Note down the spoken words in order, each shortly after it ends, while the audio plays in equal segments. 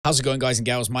How's it going, guys and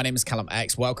gals? My name is Callum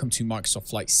X. Welcome to Microsoft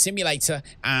Flight Simulator,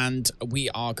 and we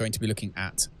are going to be looking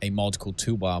at a mod called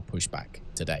Toolbar Pushback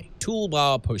today.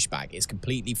 Toolbar Pushback is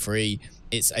completely free.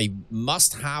 It's a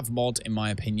must-have mod, in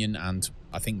my opinion, and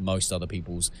I think most other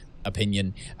people's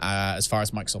opinion. As far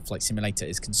as Microsoft Flight Simulator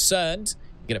is concerned,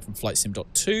 you get it from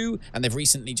flightsim.to, and they've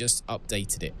recently just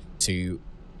updated it to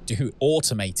do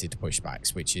automated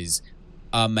pushbacks, which is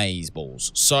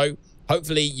amazeballs. So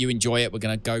hopefully you enjoy it. We're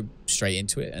going to go straight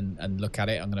into it and look at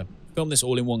it. I'm going to film this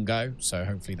all in one go, so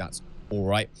hopefully that's all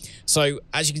right. So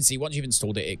as you can see, once you've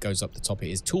installed it, it goes up the top.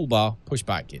 It is Toolbar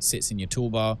Pushback. It sits in your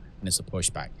toolbar and it's a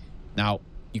pushback. Now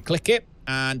you click it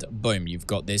and boom, you've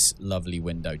got this lovely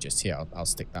window just here. I'll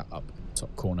stick that up in the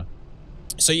top corner.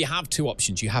 So you have two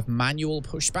options. You have manual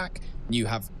pushback and you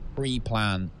have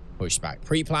pre-plan pushback.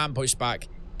 Pre-plan pushback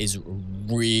is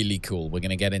really cool. We're going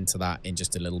to get into that in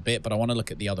just a little bit, but I want to look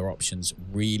at the other options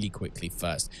really quickly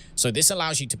first. So this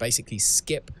allows you to basically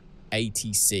skip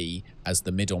ATC as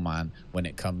the middleman when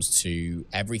it comes to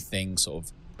everything sort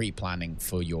of pre-planning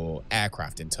for your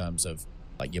aircraft in terms of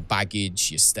like your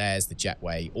baggage, your stairs, the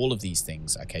jetway, all of these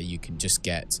things. Okay, you can just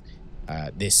get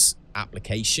this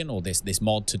application or this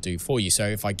mod to do for you. So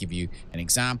if I give you an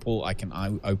example, I can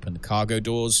open the cargo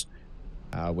doors,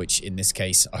 which in this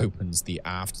case opens the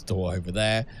aft door over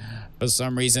there. For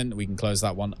some reason, we can close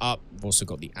that one up. We've also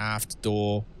got the aft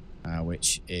door,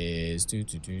 which is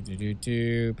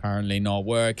apparently not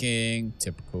working.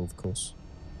 Typical, of course.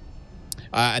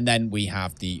 And then we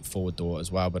have the forward door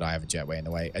as well, but I have a jetway in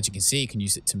the way. As you can see, you can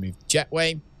use it to move the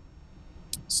jetway.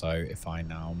 So if I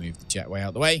now move the jetway out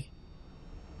of the way,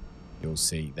 you'll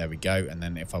see, there we go. And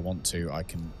then if I want to, I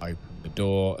can open the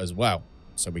door as well.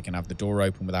 So we can have the door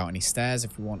open without any stairs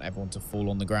if we want everyone to fall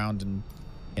on the ground and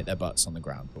hit their butts on the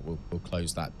ground. But we'll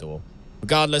close that door.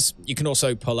 Regardless, you can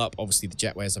also pull up, obviously, the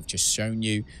jetway as I've just shown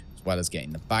you, as well as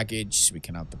getting the baggage. So we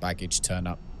can have the baggage turn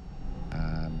up.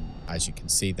 As you can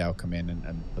see, they'll come in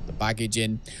and put the baggage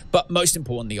in. But most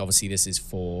importantly, obviously, this is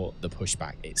for the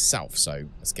pushback itself. So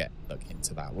let's look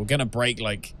into that. We're going to break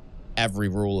like every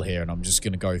rule here, and I'm just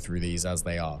going to go through these as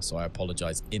they are. So I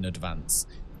apologize in advance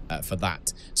for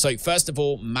that. So first of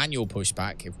all, manual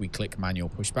pushback. If we click manual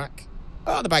pushback,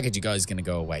 the baggage guy is going to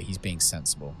go away. He's being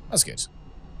sensible. That's good.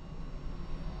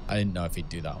 I didn't know if he'd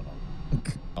do that or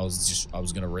not. I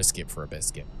was going to risk it for a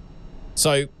biscuit.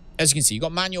 So as you can see, you've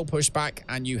got manual pushback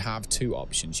and you have two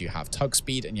options. You have tug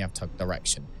speed and you have tug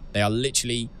direction. They are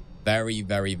literally very,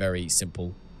 very, very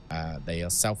simple. They are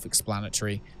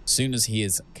self-explanatory. As soon as he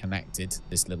is connected,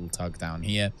 this little tug down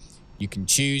here, you can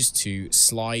choose to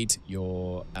slide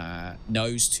your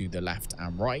nose to the left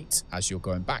and right as you're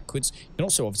going backwards. You can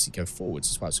also obviously go forwards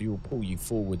as well. So you'll pull you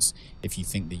forwards if you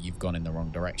think that you've gone in the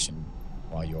wrong direction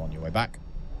while you're on your way back.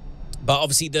 But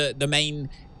obviously the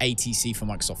main ATC for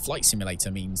Microsoft Flight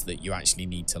Simulator means that you actually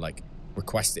need to like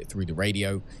request it through the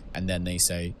radio. And then they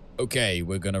say, okay,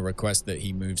 we're going to request that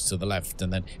he moves to the left.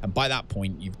 And by that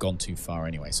point, you've gone too far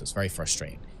anyway. So it's very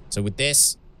frustrating. So with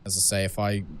this, as I say, if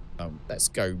I, let's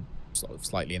go sort of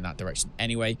slightly in that direction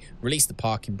anyway, release the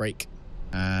parking brake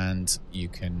and you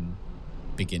can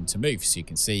begin to move. So you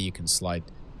can see you can slide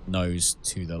nose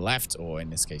to the left, or in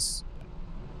this case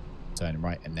turn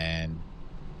right, and then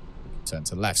turn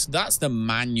to the left. So that's the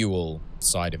manual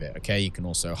side of it. Okay, you can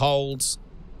also hold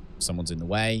if someone's in the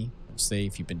way. Obviously,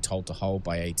 if you've been told to hold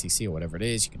by ATC or whatever it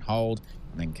is, you can hold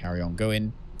and then carry on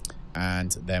going.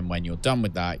 And then when you're done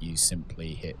with that, you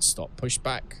simply hit stop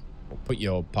pushback, or put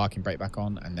your parking brake back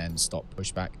on and then stop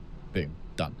pushback. Boom,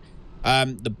 done.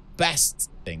 The best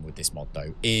thing with this mod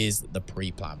though is the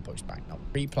pre-plan pushback. Now,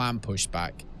 pre-plan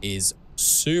pushback is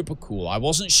super cool. I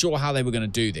wasn't sure how they were going to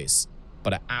do this,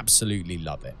 but I absolutely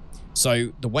love it.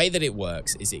 So the way that it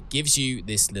works is it gives you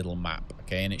this little map,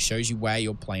 okay, and it shows you where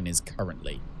your plane is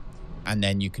currently. And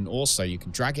then you can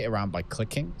drag it around by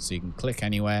clicking. So you can click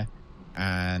anywhere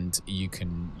and you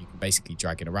can basically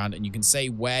drag it around and you can say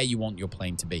where you want your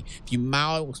plane to be. If you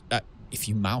mouse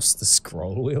the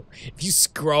scroll wheel, if you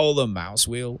scroll the mouse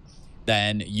wheel,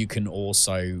 then you can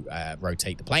also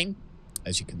rotate the plane,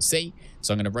 as you can see.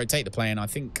 So I'm going to rotate the plane. I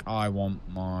think I want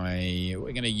we're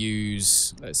going to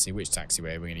use, let's see, which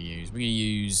taxiway we're going to use. We're going to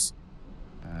use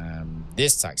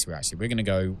this taxiway. Actually, we're going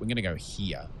to go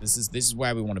here. This is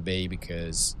where we want to be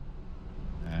because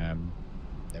there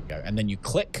we go. And then you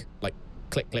click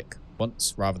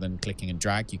once rather than clicking and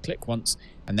drag. You click once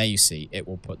and there you see it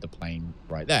will put the plane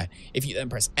right there. If you then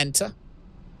press enter,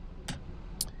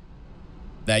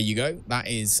 there you go. That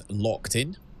is locked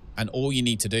in. And all you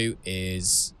need to do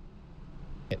is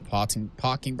hit parking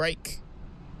brake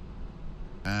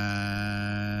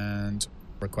and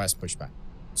request pushback.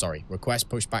 sorry, request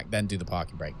pushback, then do the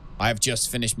parking brake. I have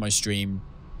just finished my stream.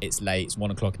 It's late. It's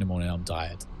 1 o'clock in the morning. I'm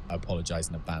tired. I apologize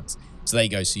in advance. So there you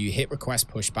go. So you hit request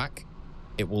pushback.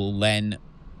 It will then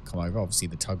come over. Obviously,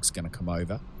 the tug's going to come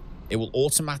over. It will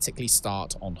automatically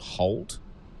start on hold.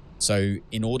 So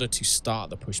in order to start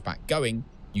the pushback going,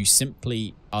 you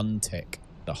simply untick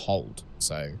the hold.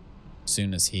 So as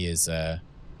soon as he is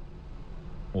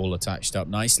all attached up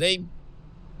nicely.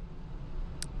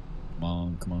 Come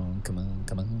on, come on, come on,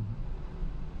 come on.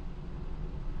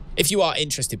 If you are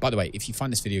interested, by the way, if you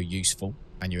find this video useful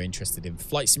and you're interested in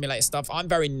flight simulator stuff, I'm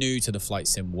very new to the flight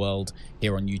sim world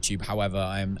here on YouTube. However,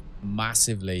 I'm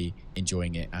massively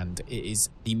enjoying it, and it is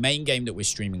the main game that we're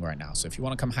streaming right now. So if you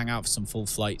want to come hang out for some full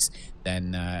flights,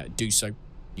 then do so.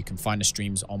 You can find the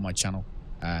streams on my channel.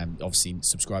 Obviously,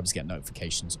 subscribers get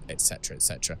notifications, etc.,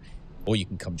 etc. Or you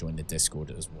can come join the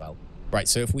Discord as well. Right,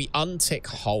 so if we untick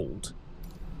hold,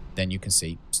 then you can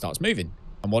see it starts moving.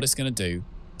 And what it's going to do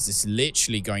is it's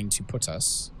literally going to put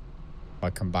us, if I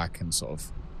come back and sort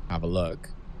of have a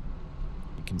look,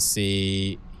 you can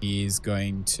see he's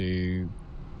going to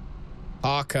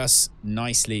park us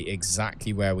nicely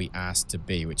exactly where we asked to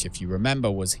be, which, if you remember,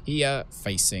 was here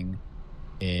facing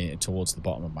towards the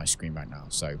bottom of my screen right now.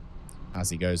 So as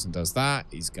he goes and does that,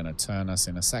 he's going to turn us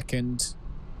in a second.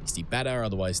 Is he better?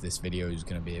 Otherwise, this video is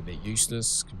going to be a bit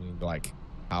useless. Like,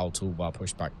 how toolbar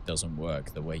pushback doesn't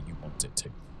work the way you want it to.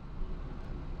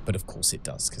 But of course it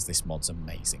does, because this mod's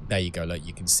amazing. There you go. Look,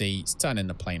 you can see it's turning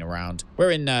the plane around.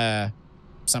 We're in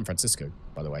San Francisco,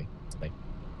 by the way, today.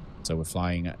 So we're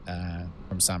flying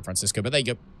from San Francisco. But there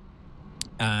you go.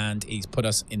 And he's put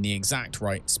us in the exact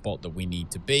right spot that we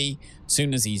need to be. As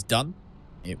soon as he's done,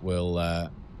 it will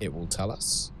tell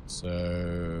us.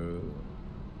 So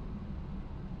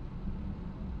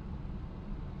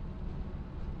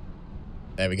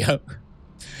there we go.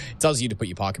 It tells you to put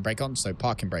your parking brake on. So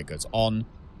parking brake goes on,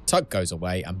 tug goes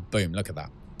away, and boom, look at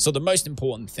that. So the most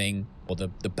important thing, or the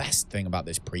best thing about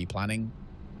this pre-planning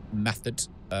method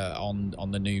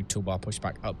on the new Toolbar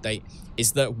Pushback update,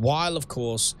 is that while, of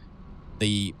course,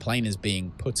 the plane is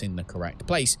being put in the correct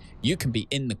place, you can be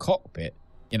in the cockpit,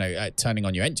 you know, turning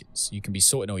on your engines. You can be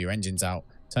sorting all your engines out,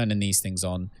 turning these things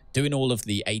on, doing all of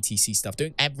the ATC stuff,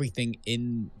 doing everything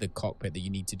in the cockpit that you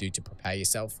need to do to prepare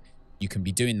yourself. You can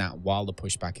be doing that while the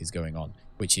pushback is going on,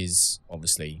 which is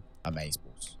obviously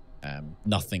amazeballs.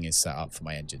 Nothing is set up for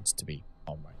my engines to be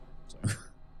on right now.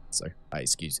 So I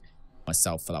excuse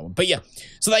myself for that one. But yeah,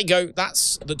 so there you go.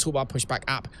 That's the Toolbar Pushback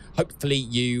app. Hopefully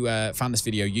you found this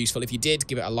video useful. If you did,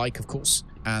 give it a like, of course,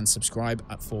 and subscribe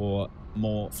for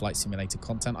more flight simulator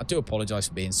content. I do apologize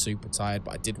for being super tired,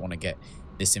 but I did want to get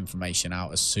this information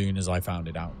out as soon as I found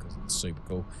it out, because it's super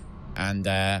cool. And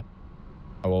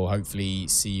I will hopefully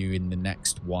see you in the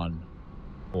next one,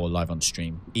 or live on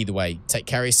stream. Either way, take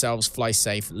care of yourselves, fly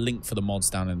safe. Link for the mods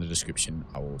down in the description.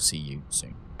 I will see you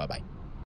soon. Bye-bye.